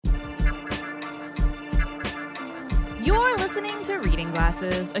listening to Reading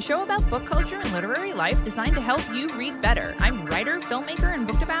Glasses, a show about book culture and literary life designed to help you read better. I'm writer, filmmaker, and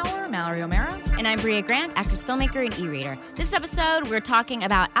book devourer Mallory O'Mara. And I'm Bria Grant, actress, filmmaker, and e-reader. This episode, we're talking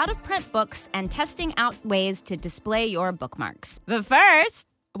about out-of-print books and testing out ways to display your bookmarks. But first...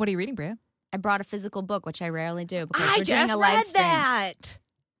 What are you reading, Bria? I brought a physical book, which I rarely do because I we're doing just a live read stream. that!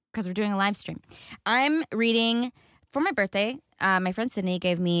 Because we're doing a live stream. I'm reading, for my birthday, my friend Sydney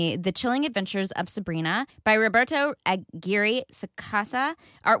gave me The Chilling Adventures of Sabrina by Roberto Aguirre Sacasa,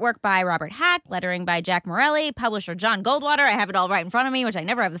 artwork by Robert Hack, lettering by Jack Morelli, publisher John Goldwater. I have it all right in front of me, which I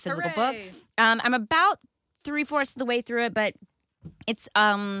never have the physical book. I'm about 3/4 of the way through it, but it's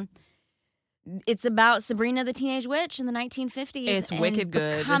about Sabrina the Teenage Witch in the 1950s. It's wicked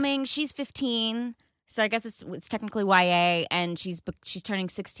good. She's 15, so I guess it's technically YA, and she's turning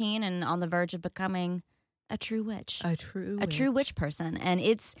 16 and on the verge of becoming a true witch. A true witch person. And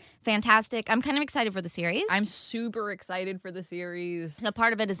it's fantastic. I'm kind of excited for the series. I'm super excited for the series. So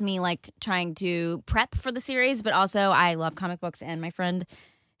part of it is me like trying to prep for the series, but also I love comic books, and my friend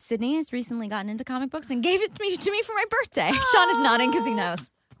Sydney has recently gotten into comic books and gave it to me for my birthday. Sean is nodding because he knows.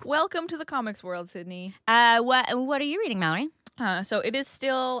 Welcome to the comics world, Sydney. What are you reading, Mallory? So it is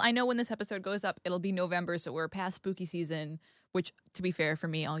still, I know when this episode goes up, it'll be November, so we're past spooky season, which, to be fair, for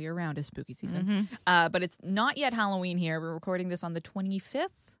me, all year round is spooky season. Mm-hmm. But it's not yet Halloween here. We're recording this on the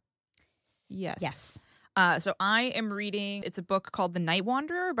 25th? Yes. So I am reading, it's a book called The Night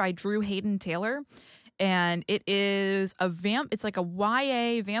Wanderer by Drew Hayden Taylor. And it is it's like a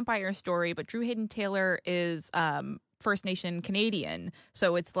YA vampire story, but Drew Hayden Taylor is First Nation Canadian.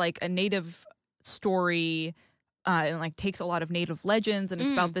 So it's like a native story and like takes a lot of native legends, and it's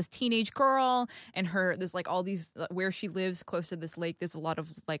about this teenage girl and there's like all these, where she lives close to this lake, there's a lot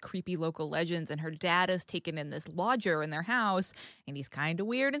of like creepy local legends, and her dad is taken in this lodger in their house, and he's kind of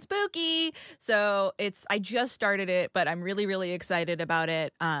weird and spooky. So I just started it, but I'm really, really excited about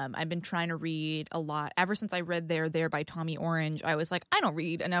it. I've been trying to read a lot. Ever since I read There by Tommy Orange, I was like, I don't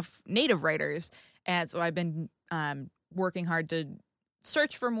read enough native writers. And so I've been working hard to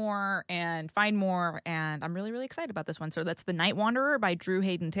search for more and find more, and I'm really, really excited about this one. So that's The Night Wanderer by Drew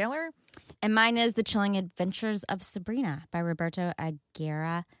Hayden Taylor. And mine is The Chilling Adventures of Sabrina by Roberto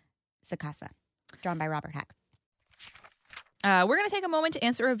Aguirre Sacasa, drawn by Robert Hack. We're going to take a moment to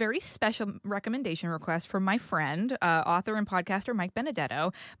answer a very special recommendation request from my friend, author and podcaster Mike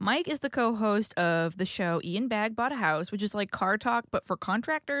Benedetto. Mike is the co-host of the show Ian Bagg Bought a House, which is like car talk, but for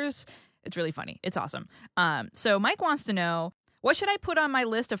contractors. It's really funny. It's awesome. So Mike wants to know, what should I put on my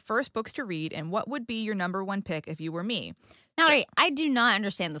list of first books to read, and what would be your number one pick if you were me? Mallory, I do not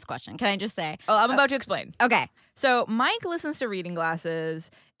understand this question. Can I just say? Oh, I'm about to explain. Okay. So Mike listens to Reading Glasses,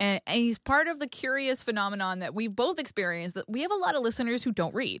 and he's part of the curious phenomenon that we've both experienced, that we have a lot of listeners who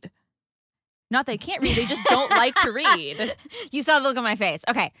don't read. Not they can't read, they just don't like to read. You saw the look on my face.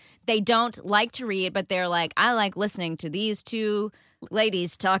 Okay. They don't like to read, but they're like, I like listening to these two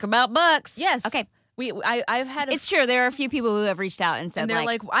ladies talk about books. Yes. Okay. I've had it's true. There are a few people who have reached out and said, and they're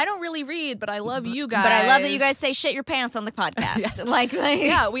like, I don't really read, but I love you guys. But I love that you guys say shit your pants on the podcast. Yes. like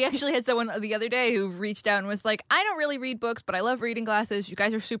yeah, we actually had someone the other day who reached out and was like, I don't really read books, but I love Reading Glasses. You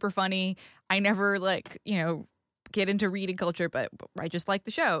guys are super funny. I never get into reading culture, but I just like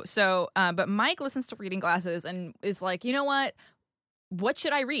the show. So, but Mike listens to Reading Glasses and is like, you know what? What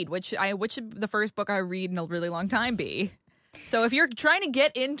should I read? What should the first book I read in a really long time be? So if you're trying to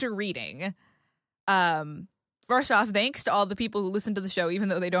get into reading, first off, thanks to all the people who listen to the show, even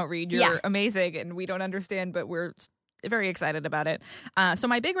though they don't read. You're amazing, and we don't understand, but we're very excited about it. So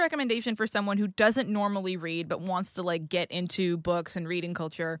my big recommendation for someone who doesn't normally read but wants to like get into books and reading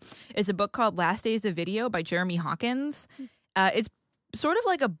culture is a book called Last Days of Video by Jeremy Hawkins. It's sort of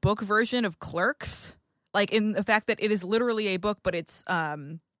like a book version of Clerks, like in the fact that it is literally a book, but it's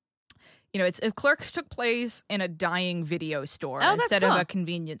Clerks took place in a dying video store instead of a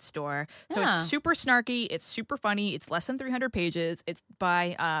convenience store. So it's super snarky. It's super funny. It's less than 300 pages. It's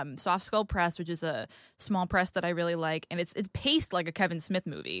by Soft Skull Press, which is a small press that I really like. And it's paced like a Kevin Smith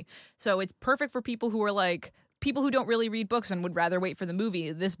movie. So it's perfect for people who are like, people who don't really read books and would rather wait for the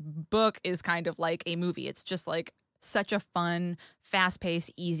movie. This book is kind of like a movie. It's just like such a fun,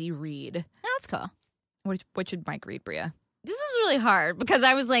 fast-paced, easy read. Oh, that's cool. What should Mike read, Bria? This is really hard because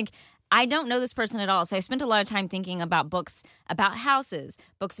I was like, I don't know this person at all. So I spent a lot of time thinking about books about houses,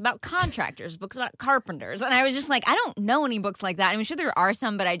 books about contractors, books about carpenters. And I was just like, I don't know any books like that. I'm sure there are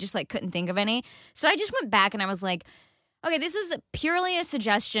some, but I just like couldn't think of any. So I just went back and I was like, okay, this is purely a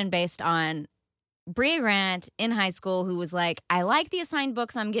suggestion based on Bria Grant in high school who was like, I like the assigned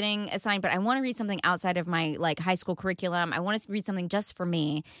books I'm getting assigned, but I want to read something outside of my like high school curriculum. I want to read something just for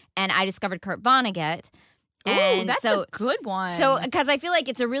me. And I discovered Kurt Vonnegut. Ooh, that's a good one. So, because I feel like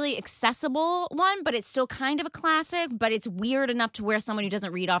it's a really accessible one, but it's still kind of a classic, but it's weird enough to where someone who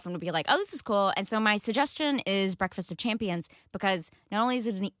doesn't read often would be like, oh, this is cool. And so my suggestion is Breakfast of Champions, because not only is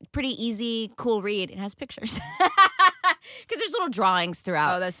it a pretty easy, cool read, it has pictures. Because there's little drawings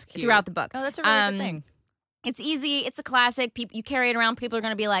throughout, that's cute. throughout the book. Oh, that's a really good thing. It's easy. It's a classic. You carry it around. People are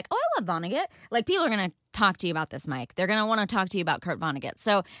going to be like, oh, I love Vonnegut. Like, people are going to talk to you about this, Mike. They're going to want to talk to you about Kurt Vonnegut.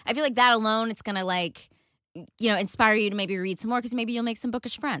 So I feel like that alone, it's going to, like, inspire you to maybe read some more, because maybe you'll make some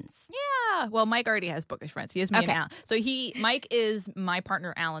bookish friends. Yeah. Well, Mike already has bookish friends. He has me and Al. So Mike is my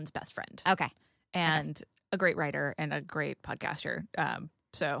partner Alan's best friend. Okay. And a great writer and a great podcaster.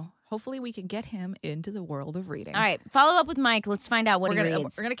 So hopefully we can get him into the world of reading. All right. Follow up with Mike. Let's find out what he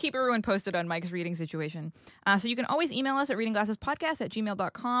reads. We're going to keep everyone posted on Mike's reading situation. So you can always email us at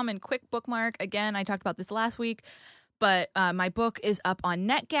readingglassespodcast@gmail.com. And quick bookmark. Again, I talked about this last week, but my book is up on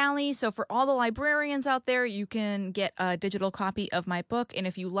NetGalley. So for all the librarians out there, you can get a digital copy of my book. And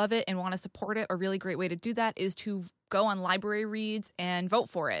if you love it and want to support it, a really great way to do that is to go on Library Reads and vote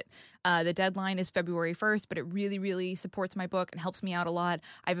for it. The deadline is February 1st, but it really, really supports my book and helps me out a lot.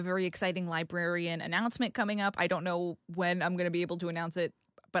 I have a very exciting librarian announcement coming up. I don't know when I'm going to be able to announce it,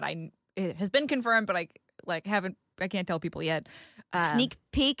 but it has been confirmed, but I can't tell people yet. Sneak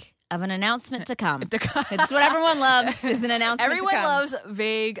peek of an announcement to come. It's what everyone loves, is an announcement Everyone to come. loves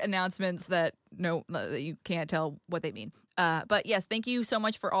vague announcements that you can't tell what they mean. But yes, thank you so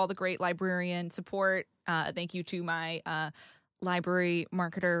much for all the great librarian support. Thank you to my library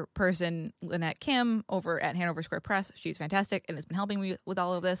marketer person, Lynette Kim, over at Hanover Square Press. She's fantastic and has been helping me with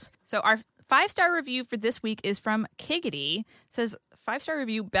all of this. So our 5-star review for this week is from Kiggity. It says, 5-star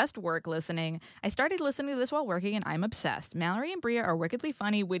review, best work listening. I started listening to this while working and I'm obsessed. Mallory and Bria are wickedly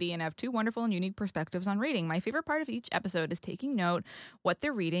funny, witty, and have 2 wonderful and unique perspectives on reading. My favorite part of each episode is taking note what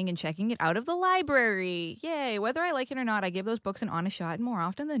they're reading and checking it out of the library. Yay. Whether I like it or not, I give those books an honest shot, and more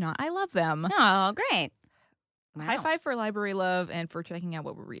often than not, I love them. Oh, great. Wow. High five for library love and for checking out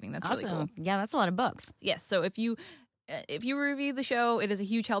what we're reading. That's awesome. Really cool. Yeah, that's a lot of books. Yes. So if you review the show, it is a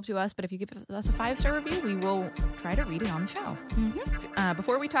huge help to us. But if you give us a 5-star review, we will try to read it on the show. Mm-hmm.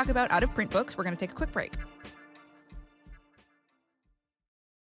 Before we talk about out-of-print books, we're going to take a quick break.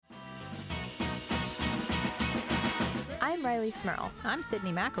 I'm Riley Smurl. I'm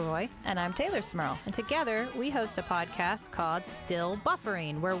Sydney McElroy. And I'm Taylor Smurl. And together, we host a podcast called Still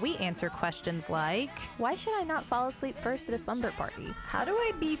Buffering, where we answer questions like, why should I not fall asleep first at a slumber party? how do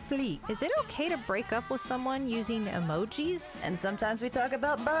I be fleet? Is it okay to break up with someone using emojis? And sometimes we talk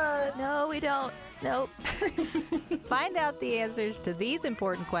about butts. No, we don't. Nope. Find out the answers to these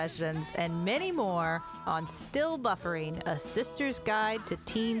important questions and many more on Still Buffering, a sister's guide to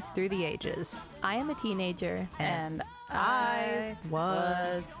teens through the ages. I am a teenager. And I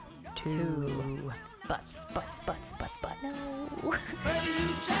was too. Butts. No.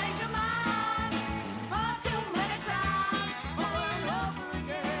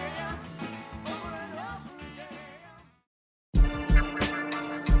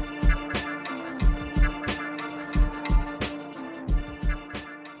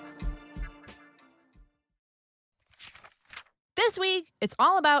 This week, it's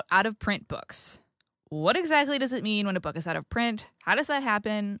all about out-of-print books. What exactly does it mean when a book is out of print? How does that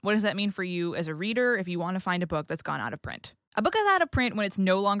happen? What does that mean for you as a reader if you want to find a book that's gone out of print? A book is out of print when it's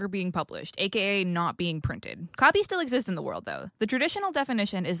no longer being published, aka not being printed. Copies still exist in the world, though. The traditional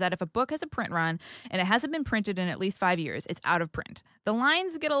definition is that if a book has a print run and it hasn't been printed in at least 5 years, it's out of print. The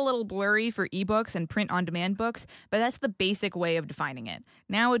lines get a little blurry for ebooks and print-on-demand books, but that's the basic way of defining it.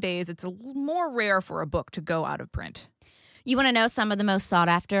 Nowadays, it's more rare for a book to go out of print. You want to know some of the most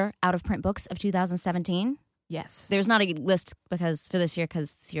sought-after out-of-print books of 2017? Yes. There's not a list for this year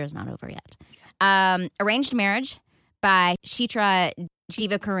because this year is not over yet. Arranged Marriage by Shitra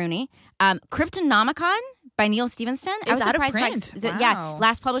Jivakaruni. Cryptonomicon by Neil Stephenson. I was out of print. Wow. Yeah,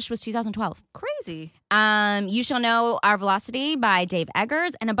 last published was 2012. Crazy. You Shall Know Our Velocity by Dave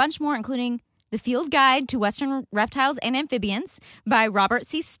Eggers, and a bunch more, including The Field Guide to Western Reptiles and Amphibians by Robert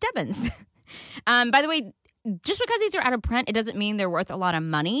C. Stebbins. By the way, just because these are out of print, it doesn't mean they're worth a lot of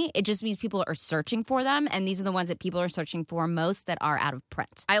money. It just means people are searching for them, and these are the ones that people are searching for most that are out of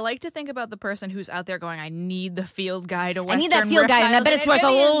print. I like to think about the person who's out there going, I need the Field Guide to Western I need that Field Guide, and I bet it's worth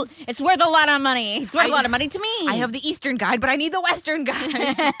it's worth a lot of money. It's worth a lot of money to me. I have the Eastern Guide, but I need the Western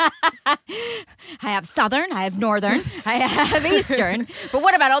Guide. I have Southern, I have Northern, I have Eastern, but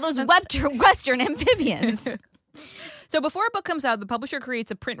what about all those Western amphibians? So before a book comes out, the publisher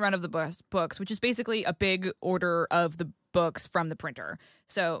creates a print run of the books, which is basically a big order of the books from the printer.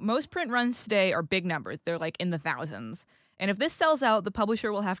 So most print runs today are big numbers. They're like in the thousands. And if this sells out, the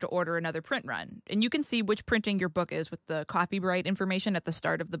publisher will have to order another print run. And you can see which printing your book is with the copyright information at the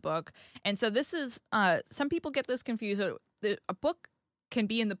start of the book. And so this is, some people get this confused. A book can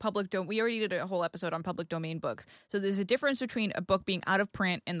be in the public domain. We already did a whole episode on public domain books. So there's a difference between a book being out of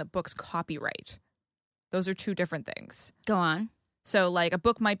print and the book's copyright. Those are two different things. Go on. So, like, a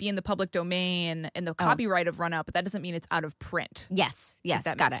book might be in the public domain and the copyright have run out, but that doesn't mean it's out of print. Yes,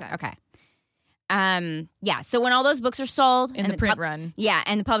 got it. Sense. Okay. So when all those books are sold in the print run,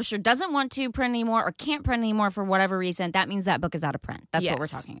 and the publisher doesn't want to print anymore or can't print anymore for whatever reason, that means that book is out of print. That's what we're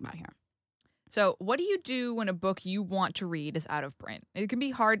talking about here. So what do you do when a book you want to read is out of print? It can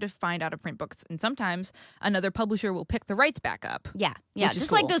be hard to find out of print books, and sometimes another publisher will pick the rights back up. Yeah.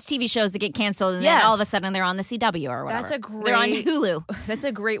 Just like those TV shows that get canceled and then all of a sudden they're on the CW or whatever. They're on Hulu. That's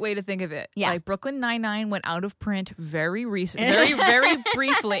a great way to think of it. Yeah. Like Brooklyn Nine-Nine went out of print very very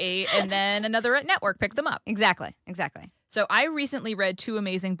briefly, and then another network picked them up. Exactly. So I recently read two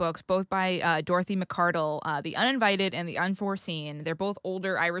amazing books, both by Dorothy McCardle, The Uninvited and The Unforeseen. They're both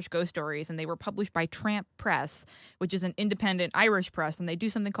older Irish ghost stories, and they were published by Tramp Press, which is an independent Irish press, and they do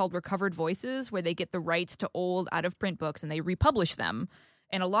something called Recovered Voices, where they get the rights to old, out-of-print books, and they republish them.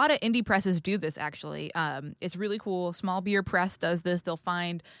 And a lot of indie presses do this, actually. It's really cool. Small Beer Press does this. They'll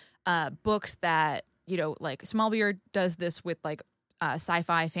find books that, like Small Beer does this with, like,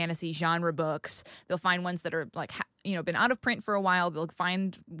 sci-fi, fantasy genre books. They'll find ones that are like, been out of print for a while. They'll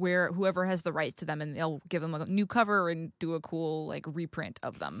find whoever has the rights to them, and they'll give them a new cover and do a cool like reprint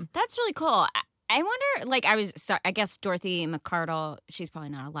of them. That's really cool. I wonder, like, I guess Dorothy McCardle, she's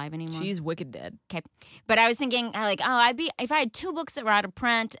probably not alive anymore. She's wicked dead. Okay. But I was thinking, like, if I had two books that were out of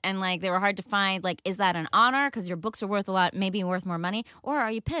print and, like, they were hard to find, like, is that an honor because your books are worth a lot, maybe worth more money? Or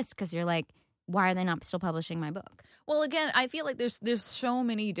are you pissed because you're like, why are they not still publishing my book? Well, again, I feel like there's so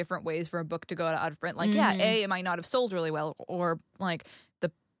many different ways for a book to go out of print. Like, it might not have sold really well, or like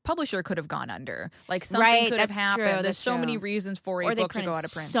the publisher could have gone under. Like something could have happened. There's so many reasons for a book to go out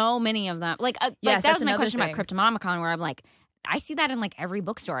of print. So many of them. Like that was my question about Cryptonomicon, where I'm like, I see that in like every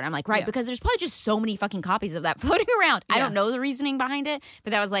bookstore, and I'm like, because there's probably just so many fucking copies of that floating around. I don't know the reasoning behind it, but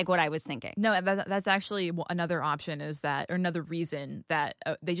that was like what I was thinking. No, that's actually another option or another reason that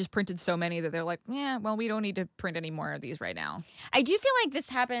they just printed so many that they're like, we don't need to print any more of these right now. I do feel like this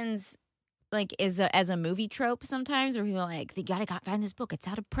happens like as a movie trope sometimes, where people are like, they gotta find this book, it's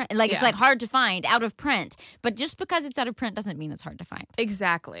out of print. Like it's like hard to find out of print, but just because it's out of print doesn't mean it's hard to find.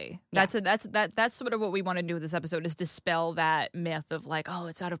 Exactly. That's sort of what we want to do with this episode, is dispel that myth of like, oh,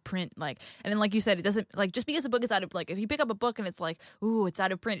 it's out of print. Like, and then like you said, it doesn't, like, just because a book is out of, like, if you pick up a book and it's like, ooh, it's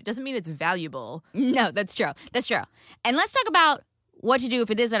out of print, it doesn't mean it's valuable. No, that's true. And let's talk about what to do if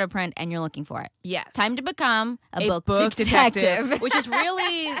it is out of print and you're looking for it. Yes. Time to become a book detective. Which is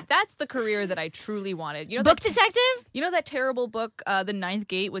really, that's the career that I truly wanted. Book detective? You know that terrible book, The Ninth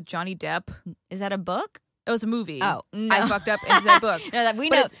Gate, with Johnny Depp? Is that a book? It was a movie. Oh, no. I fucked up and said book. No, that we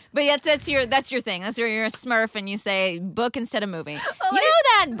know. But yes, that's your thing. That's where you're a Smurf and you say book instead of movie. Well, you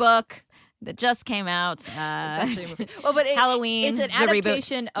know that book that just came out? Halloween. It's an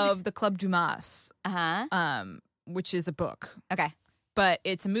adaptation of The Club Dumas. Which is a book. Okay. But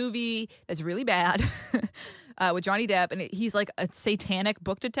it's a movie that's really bad with Johnny Depp, and he's like a satanic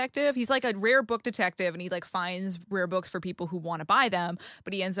book detective. He's like a rare book detective, and he like finds rare books for people who want to buy them,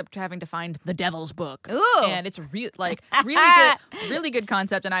 but he ends up having to find the devil's book. Ooh. And it's really good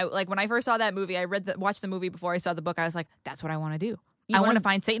concept. And I like, when I first saw that movie, watched the movie before I saw the book, I was like, that's what I want to do. I want to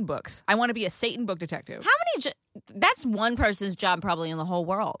find Satan books. I want to be a Satan book detective. How many? That's one person's job probably in the whole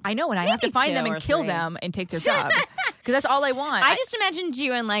world. I know, and I have to find them and kill them and take their job. Because that's all I want. I just imagined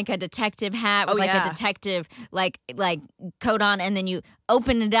you in like a detective hat with a detective like coat on, and then you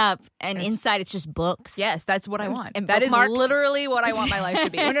open it up and inside it's just books. Yes, that's what I want. And that bookmarks. Is literally what I want my life to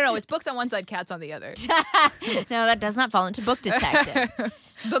be. No, it's books on one side, cats on the other. No, that does not fall into book detective.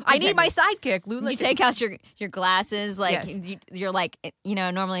 I need my sidekick, Lula. You take out your glasses, like you're like,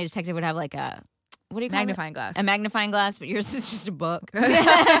 normally a detective would have like a, what do you call magnifying glass? A magnifying glass, but yours is just a book.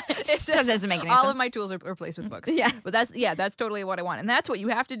 It's just, doesn't make any all sense. of my tools are replaced with books. Yeah, but that's totally what I want, and that's what you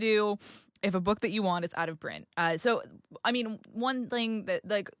have to do if a book that you want is out of print. So, I mean, one thing that,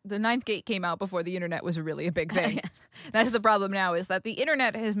 like, the Ninth Gate came out before the internet was really a big thing. That's the problem now, is that the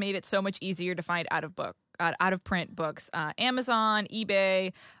internet has made it so much easier to find out of print books. Amazon,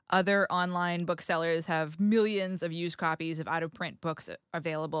 eBay, Other online booksellers have millions of used copies of out-of-print books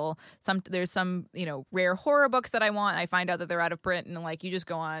available. There's some, rare horror books that I want. I find out that they're out of print, and you just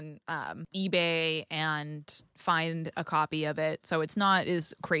go on eBay and find a copy of it. So it's not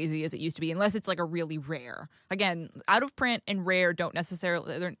as crazy as it used to be, unless it's a really rare. Again, out of print and rare don't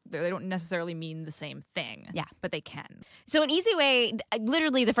necessarily mean the same thing. Yeah, but they can. So an easy way,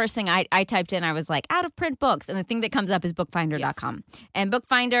 literally the first thing I typed in, I was like, out of print books, and the thing that comes up is bookfinder.com. Yes. And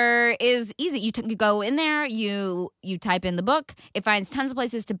Bookfinder is easy. You go in there, you type in the book. It finds tons of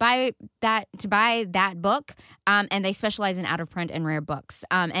places to buy that book, and they specialize in out of print and rare books.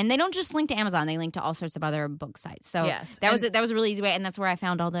 And they don't just link to Amazon; they link to all sorts of other book sites. So that was a really easy way, and that's where I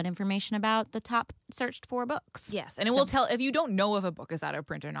found all that information about the top searched for books. Yes, and it will tell if you don't know if a book is out of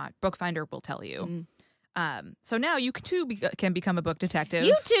print or not. Bookfinder will tell you. Mm. So now you too can become a book detective.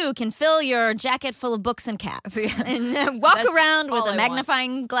 You too can fill your jacket full of books and cats and walk around with a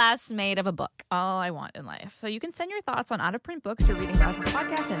magnifying glass made of a book. All I want in life. So you can send your thoughts on out-of-print books to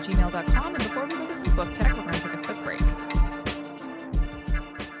readingglassespodcast@gmail.com. And before we look at some book tech, we're going to take a quick break.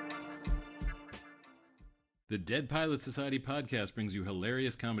 The Dead Pilot Society podcast brings you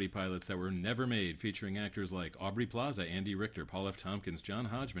hilarious comedy pilots that were never made, featuring actors like Aubrey Plaza, Andy Richter, Paul F. Tompkins, John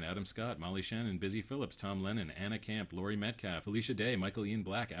Hodgman, Adam Scott, Molly Shannon, Busy Phillips, Tom Lennon, Anna Camp, Laurie Metcalf, Felicia Day, Michael Ian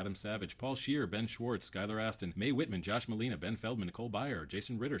Black, Adam Savage, Paul Scheer, Ben Schwartz, Skylar Aston, Mae Whitman, Josh Molina, Ben Feldman, Nicole Byer,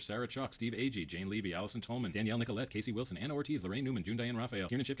 Jason Ritter, Sarah Chalk, Steve Agee, Jane Levy, Allison Tolman, Danielle Nicolette, Casey Wilson, Anna Ortiz, Lorraine Newman, June Diane Raphael,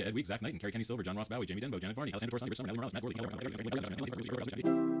 Kieran Chipka, Ed Week, Zach Knight, and Carrie Kenny Silver, John Ross Bowie, Jamie Denbo, Janet Varney, Alessandra Torres, Summer, Natalie Morales, Matt Gordley,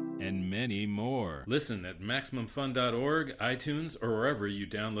 and many more. Listen at MaximumFun.org, iTunes, or wherever you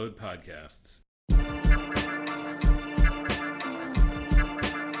download podcasts.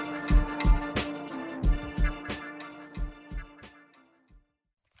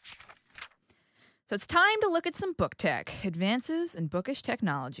 So it's time to look at some book tech, advances in bookish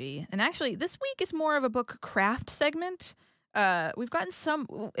technology. And actually, this week is more of a book craft segment. We've gotten some.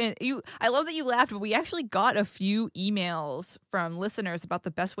 I love that you laughed, but we actually got a few emails from listeners about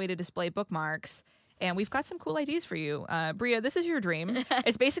the best way to display bookmarks. And we've got some cool ideas for you. Bria, this is your dream.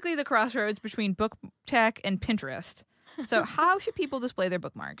 It's basically the crossroads between book tech and Pinterest. So how should people display their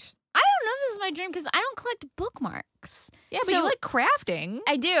bookmarks? I don't know if this is my dream because I don't collect bookmarks. Yeah, but you like crafting.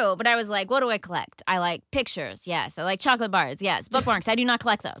 I do, but I was like, what do I collect? I like pictures, yes. I like chocolate bars, yes. Bookmarks, I do not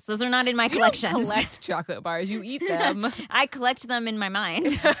collect those. Those are not in my collection. You don't collect chocolate bars. You eat them. I collect them in my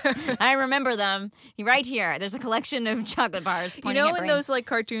mind. I remember them right here. There's a collection of chocolate bars. You know in those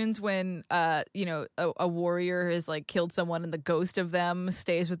cartoons when a warrior has killed someone and the ghost of them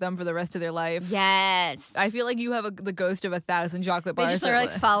stays with them for the rest of their life? Yes. I feel like you have the ghost of 1,000 chocolate bars. They just are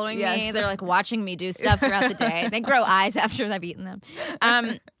following me. Yes. They're watching me do stuff throughout the day. They grow eyes after I've eaten them.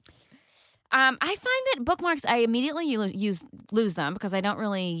 I find that bookmarks, I immediately lose them because I don't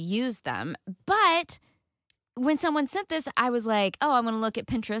really use them. But when someone sent this, I was like, oh, I'm going to look at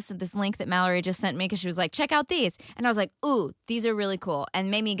Pinterest at this link that Mallory just sent me because she was like, check out these. And I was like, ooh, these are really cool. And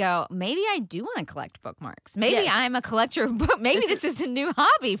made me go, maybe I do want to collect bookmarks. Maybe I'm a collector of books. Maybe this is a new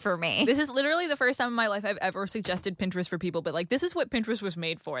hobby for me. This is literally the first time in my life I've ever suggested Pinterest for people. But this is what Pinterest was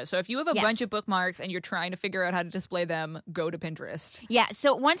made for. So if you have a bunch of bookmarks and you're trying to figure out how to display them, go to Pinterest. Yeah.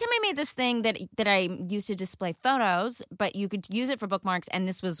 So one time I made this thing that I used to display photos, but you could use it for bookmarks. And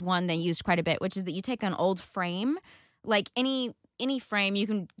this was one they used quite a bit, which is that you take an old frame, like any frame, you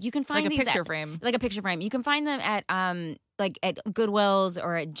can find like these a picture frame. Like a picture frame. You can find them at at Goodwills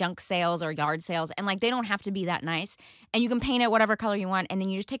or at junk sales or yard sales, and they don't have to be that nice. And you can paint it whatever color you want, and then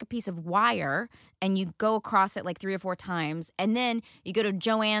you just take a piece of wire and you go across it 3 or 4 times, and then you go to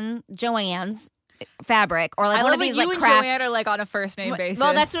Joann's fabric or I one love of these you and craft. Joanne are on a first name basis.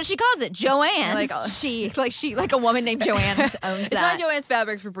 Well, that's what she calls it, Joanne. She a woman named Joanne owns that. It's not Joanne's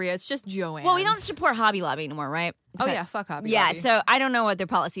Fabrics for Bria. It's just Joanne. Well, we don't support Hobby Lobby anymore, right? Oh yeah, fuck Hobby Lobby. Yeah, so I don't know what their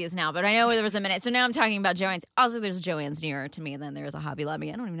policy is now, but I know there was a minute. So now I'm talking about Joann's. Also, there's Joann's nearer to me than there is a Hobby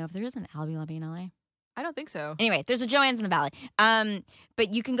Lobby. I don't even know if there is an Hobby Lobby in LA. I don't think so. Anyway, there's a Joann's in the Valley.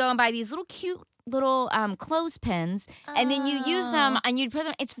 But you can go and buy these little cute little clothespins, and then you use them and you put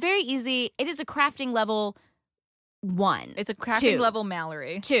them. It's very easy. It is a crafting level 1. It's a crafting level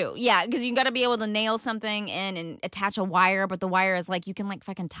Mallory. 2, yeah, because you got to be able to nail something in and attach a wire, but the wire is you can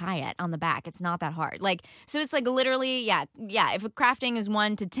fucking tie it on the back. It's not that hard. So it's literally, yeah. If crafting is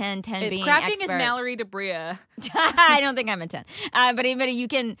 1 to 10, 10 being crafting expert. is Mallory to Bria. I don't think I'm a 10. But you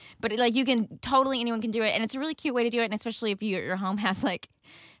can totally, anyone can do it, and it's a really cute way to do it, and especially if your home has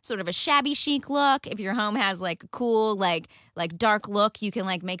sort of a shabby chic look. If your home has like a cool like dark look, you can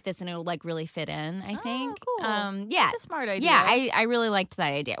like make this and it'll like really fit in, I think. Cool. Yeah. That's a smart idea. Yeah, I really liked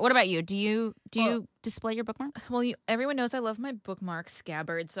that idea. What about you? Do you display your bookmarks? Well, everyone knows I love my bookmark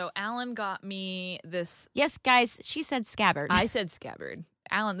scabbard. So Alan got me this. Yes, guys, she said scabbard. I said scabbard.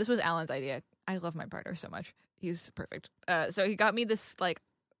 Alan, this was Alan's idea. I love my partner so much. He's perfect. So he got me this like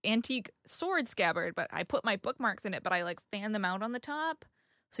antique sword scabbard, but I put my bookmarks in it, but I like fan them out on the top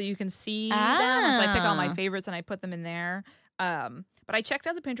so you can see them. And so I pick all my favorites and I put them in there. But I checked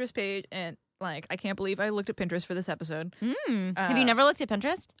out the Pinterest page and like I can't believe I looked at Pinterest for this episode. Have you never looked at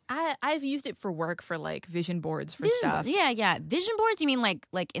Pinterest? I've used it for work for like vision boards for stuff. Yeah. Vision boards? You mean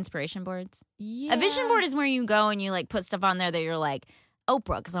like inspiration boards? Yeah. A vision board is where you go and you like put stuff on there that you're like,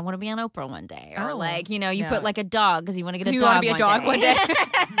 Oprah, because I want to be on Oprah one day. Or you put like a dog because you want to get a dog. You want to be a dog one day.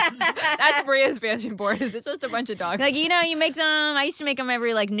 That's Bria's vision board. It's just a bunch of dogs. Like, you make them. I used to make them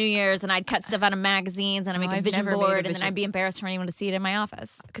every like New Year's, and I'd cut stuff out of magazines, and I'd make a vision board, and then I'd be embarrassed for anyone to see it in my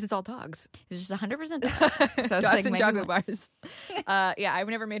office because it's all dogs. It's just 100% dogs. So dogs and chocolate bars. Yeah, I've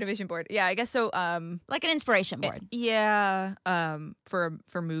never made a vision board. Yeah, I guess so. Like an inspiration board. Yeah. For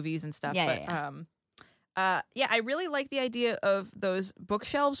movies and stuff. Yeah, I really like the idea of those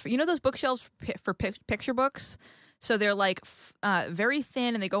bookshelves. Those bookshelves for picture books? So they're like very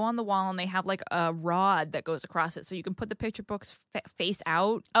thin and they go on the wall and they have like a rod that goes across it. So you can put the picture books face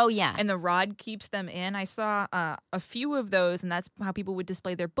out. Oh, yeah. And the rod keeps them in. I saw a few of those and that's how people would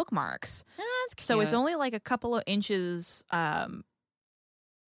display their bookmarks. Oh, that's cute. So it's only like a couple of inches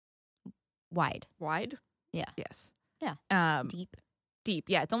wide. Wide? Yeah. Yes. Yeah. Deep.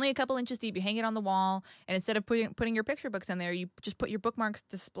 Yeah, it's only a couple inches deep. You hang it on the wall, and instead of putting your picture books in there, you just put your bookmarks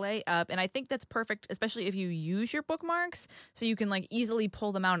display up. And I think that's perfect, especially if you use your bookmarks, so you can like easily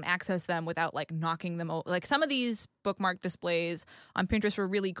pull them out and access them without like knocking them over. Like some of these bookmark displays on Pinterest were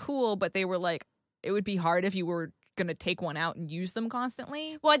really cool, but they were like, it would be hard if you were going to take one out and use them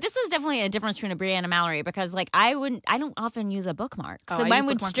constantly. Well, this is definitely a difference between a Bria and a Mallory because like I don't often use a bookmark. So mine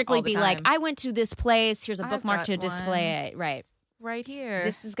would strictly be like, I went to this place, here's a bookmark to display it. Right here.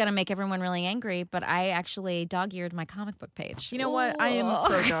 This is going to make everyone really angry, but I actually dog-eared my comic book page. You know what? I am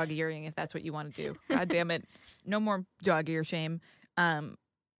pro dog-earing if that's what you want to do. God damn it. No more dog-ear shame. Yeah,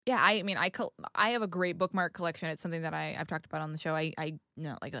 I have a great bookmark collection. It's something that I've talked about on the show. I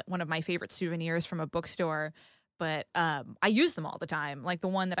like one of my favorite souvenirs from a bookstore, but I use them all the time. Like the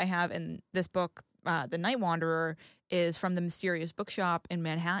one that I have in this book, The Night Wanderer, is from the Mysterious Bookshop in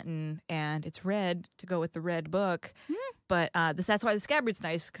Manhattan, and it's red to go with the red book. But that's why the scabbard's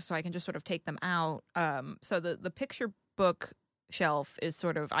nice, so I can just sort of take them out. So the picture book shelf is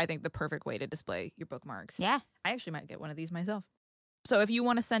sort of, I think, the perfect way to display your bookmarks. Yeah. I actually might get one of these myself. So if you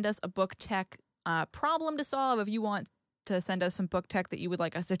want to send us a book tech problem to solve, if you want to send us some book tech that you would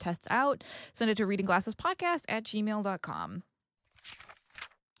like us to test out, send it to readingglassespodcast@gmail.com.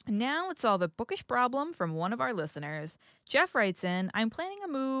 Now let's solve a bookish problem from one of our listeners. Jeff writes in, I'm planning a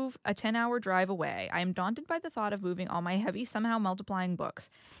move a 10-hour drive away. I am daunted by the thought of moving all my heavy, somehow multiplying books.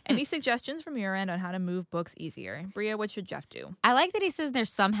 Any suggestions from your end on how to move books easier? Bria, what should Jeff do? I like that he says they're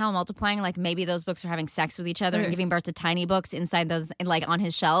somehow multiplying, like maybe those books are having sex with each other and giving birth to tiny books inside those, like on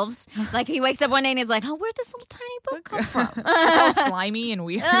his shelves. Like he wakes up one day and he's like, oh, where'd this little tiny book come from? It's all slimy and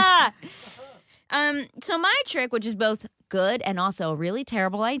weird. So my trick, which is both good and also a really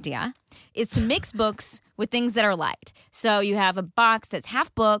terrible idea, is to mix books with things that are light. So you have a box that's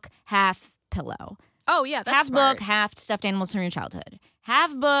half book, half pillow. Oh, yeah, that's half smart. book, half stuffed animals from your childhood.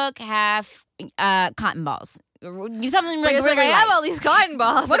 Half book, half cotton balls. Something really like, I light. have all these cotton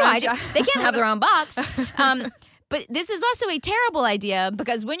balls. What do I do? They can't have their own box. But this is also a terrible idea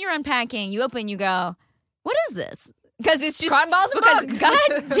because when you're unpacking, you open, you go, what is this? Because it's just cotton balls and books. God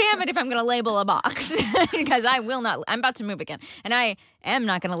damn it if I'm going to label a box. Because I will not. I'm about to move again. And I am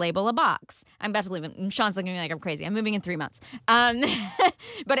not going to label a box. I'm about to leave it. Sean's looking at me like I'm crazy. I'm moving in 3 months.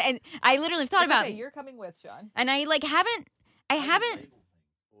 But I literally thought about it. You're coming with, Sean. And I haven't.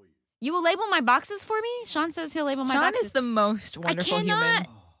 You will label my boxes for me? Sean says he'll label my boxes. Sean is the most wonderful human.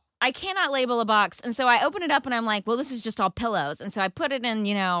 I cannot label a box. And so I open it up and I'm like, well, this is just all pillows. And so I put it in,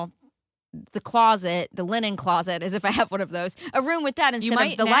 the closet, the linen closet, as if I have one of those. A room with that instead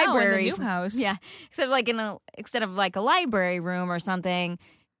of the library. In the new house. Yeah, instead of like a library room or something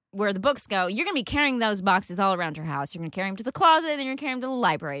where the books go. You're going to be carrying those boxes all around your house. You're going to carry them to the closet, then you're going to carry them to the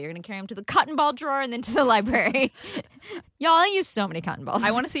library. You're going to carry them to the cotton ball drawer, and then to the library. Y'all, I use so many cotton balls.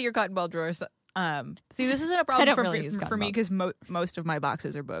 I want to see your cotton ball drawers. See, this isn't a problem for me because most of my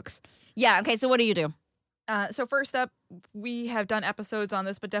boxes are books. Yeah. Okay. So what do you do? So first up, we have done episodes on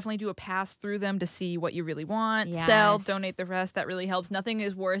this, but definitely do a pass through them to see what you really want. Yes. Sell, donate the rest. That really helps. Nothing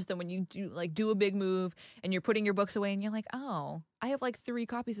is worse than when you do a big move and you're putting your books away and you're like, oh, I have like 3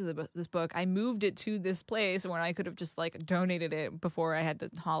 copies of this book. I moved it to this place when I could have just like donated it before I had to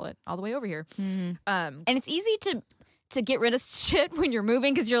haul it all the way over here. Mm-hmm. And it's easy to get rid of shit when you're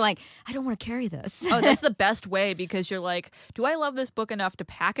moving because you're like, I don't want to carry this. Oh, that's the best way because you're like, do I love this book enough to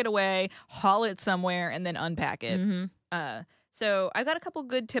pack it away, haul it somewhere, and then unpack it? Mm-hmm. So I've got a couple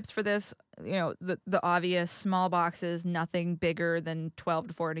good tips for this. You know, the obvious small boxes, nothing bigger than 12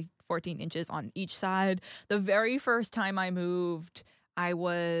 to 14 inches on each side. The very first time I moved, I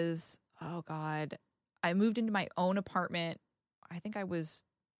moved into my own apartment. I think I was...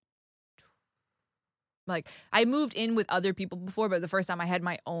 Like, I moved in with other people before, but the first time I had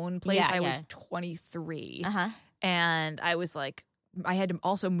my own place, I was 23. And I was like, I had to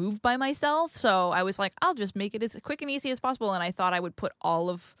also move by myself. So I was like, I'll just make it as quick and easy as possible. And I thought I would put all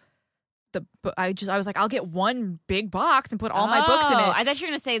of I was like, I'll get one big box and put all my books in it. I thought you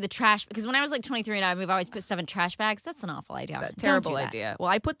were going to say the trash, because when I was like 23 and I always put stuff in trash bags. That's an awful idea. Terrible idea. Well,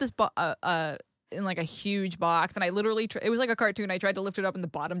 I put this in like a huge box, and I literally it was like a cartoon. I tried to lift it up and the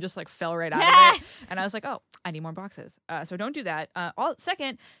bottom just like fell right out of it, and I was like, oh, I need more boxes. So don't do that.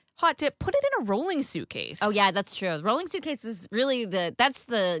 Second hot tip, put it in a rolling suitcase. Oh yeah, that's true. Rolling suitcase is really that's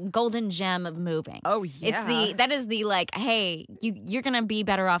the golden gem of moving. Oh yeah. That is the like, hey, you're gonna be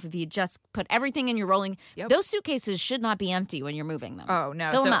better off if you just put everything in your rolling. Yep. Those suitcases should not be empty when you're moving them. Oh no.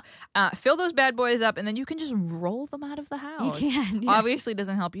 Fill them up. Fill those bad boys up, and then you can just roll them out of the house. You can, yeah. Obviously, it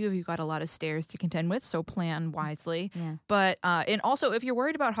doesn't help you if you've got a lot of stairs to contend with, so plan wisely. Yeah. But and also, if you're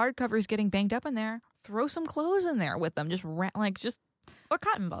worried about hardcovers getting banged up in there, throw some clothes in there with them. Or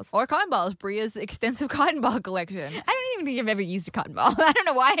cotton balls. Or cotton balls. Bria's extensive cotton ball collection. I don't even think I've ever used a cotton ball. I don't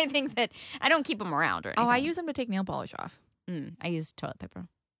know why I think that I don't keep them around or anything. Oh, I use them to take nail polish off. I use toilet paper.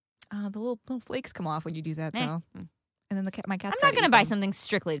 The little flakes come off when you do that, though. And then my cat's I'm not going to buy something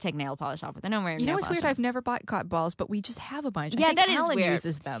strictly to take nail polish off with. I don't wear. You know what's weird? I've never bought cotton balls, but we just have a bunch. Yeah, I think that is Alan weird.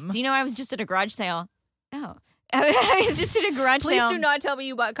 uses them. Do you know I was just at a garage sale? Oh. I was just at a garage Please sale. do not tell me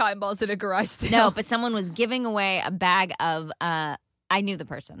you bought cotton balls at a garage sale. No, but someone was giving away a bag of, I knew the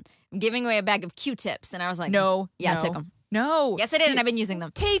person, giving away a bag of Q-tips. And I was like, no. Yeah, I took them. No. Yes, I did, and I've been using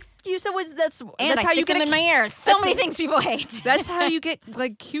them. That's And I how you stick get them in my ears. So many things people hate. That's how you get,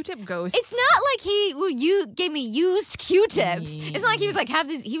 like, Q-tip ghosts. It's not like you gave me used Q-tips. It's not like he was like,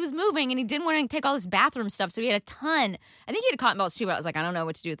 he was moving and he didn't want to take all this bathroom stuff, so he had a ton. I think he had cotton balls too, but I was like, I don't know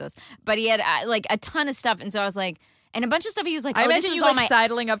what to do with those. But he had like a ton of stuff, and so I was like, and a bunch of stuff he was like, I this imagine was you all like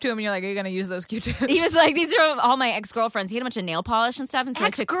sidling up to him and you're like, are you going to use those Q-tips? He was like, these are all my ex-girlfriends. He had a bunch of nail polish and stuff. And so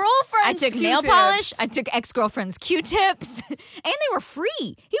ex-girlfriends I took nail polish. I took ex-girlfriends' Q-tips. And they were free.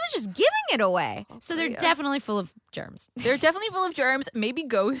 He was just giving it away. So they're definitely full of germs. They're definitely full of germs, maybe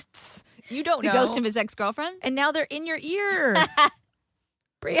ghosts. You don't know. The ghost of his ex-girlfriend? And now they're in your ear.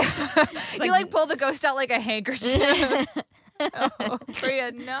 Bria, you pull the ghost out like a handkerchief. Oh,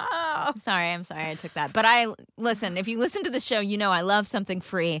 Bria, no. I'm sorry I took that. But listen, if you listen to the show, you know I love something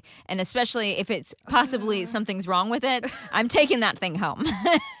free. And especially if it's possibly something's wrong with it, I'm taking that thing home.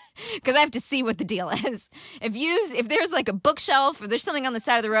 Because I have to see what the deal is. If there's like a bookshelf or there's something on the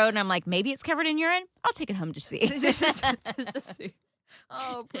side of the road and I'm like, maybe it's covered in urine, I'll take it home to see. just to see.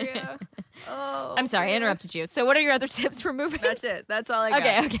 Oh, Bria. Oh, I'm sorry, I interrupted you. So what are your other tips for moving? That's it. That's all I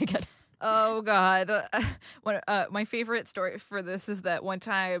got. Okay, good. Oh, God. My favorite story for this is that one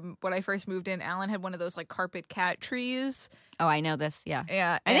time when I first moved in, Alan had one of those like carpet cat trees. Oh, I know this. Yeah.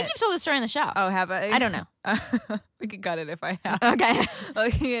 Yeah. I think you've told the story in the show. Oh, have I? I don't know. We could cut it if I have. Okay.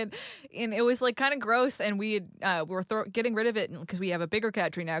 And it was like kind of gross, and we were getting rid of it because we have a bigger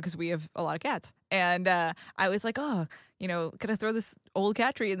cat tree now because we have a lot of cats. And I was like, oh, could I throw this old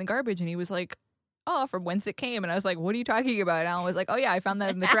cat tree in the garbage? And he was like, oh, from whence it came. And I was like, what are you talking about? And Alan was like, oh yeah, I found that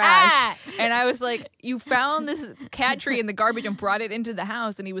in the trash. And I was like, you found this cat tree in the garbage and brought it into the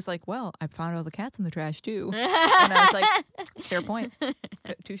house? And he was like, well, I found all the cats in the trash too. And I was like, fair point.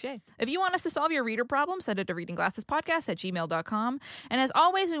 Touche. If you want us to solve your reader problem, send it to readingglassespodcast@gmail.com. And as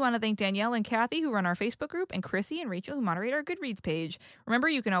always, we want to thank Danielle and Kathy, who run our Facebook group, and Chrissy and Rachel, who moderate our Goodreads page. Remember,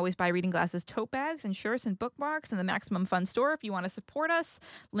 you can always buy Reading Glasses tote bags and shirts and bookmarks in the Maximum Fun store if you want to support us.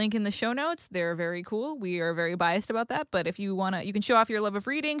 Link in the show notes. They're very cool. We are very biased about that, but if you want to, you can show off your love of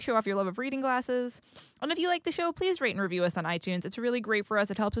reading, show off your love of reading glasses. And if you like the show, please rate and review us on iTunes. It's really great for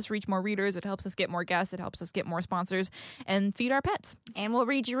us. It helps us reach more readers. It helps us get more guests. It helps us get more sponsors and feed our pets. And and we'll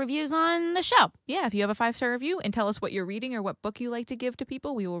read your reviews on the show. Yeah, if you have a 5-star review and tell us what you're reading or what book you like to give to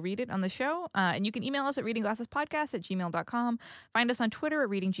people, we will read it on the show. And you can email us at readingglassespodcast@gmail.com. Find us on Twitter at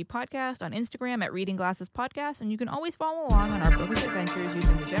readinggpodcast, on Instagram at readingglassespodcast, and you can always follow along on our bookish adventures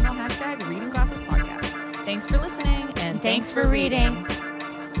using the general hashtag readingglassespodcast. Thanks for listening, and thanks for reading.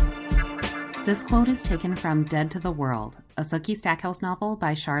 This quote is taken from Dead to the World, a Sookie Stackhouse novel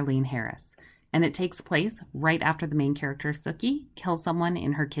by Charlene Harris, and it takes place right after the main character, Sookie, kills someone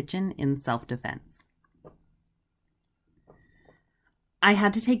in her kitchen in self-defense. I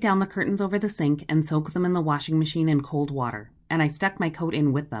had to take down the curtains over the sink and soak them in the washing machine in cold water, and I stuck my coat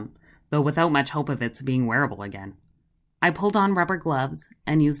in with them, though without much hope of its being wearable again. I pulled on rubber gloves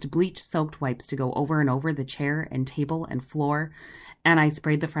and used bleach-soaked wipes to go over and over the chair and table and floor, and I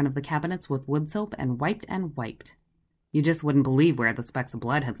sprayed the front of the cabinets with wood soap and wiped and wiped. You just wouldn't believe where the specks of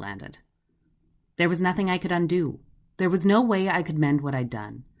blood had landed. There was nothing I could undo. There was no way I could mend what I'd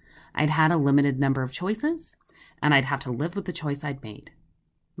done. I'd had a limited number of choices, and I'd have to live with the choice I'd made.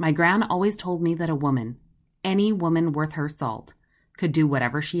 My gran always told me that a woman, any woman worth her salt, could do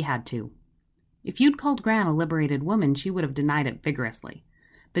whatever she had to. If you'd called Gran a liberated woman, she would have denied it vigorously.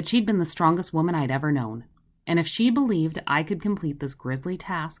 But she'd been the strongest woman I'd ever known. And if she believed I could complete this grisly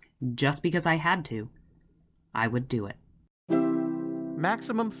task just because I had to, I would do it.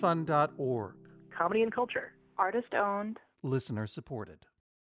 MaximumFun.org. Comedy and culture. Artist owned. Listener supported.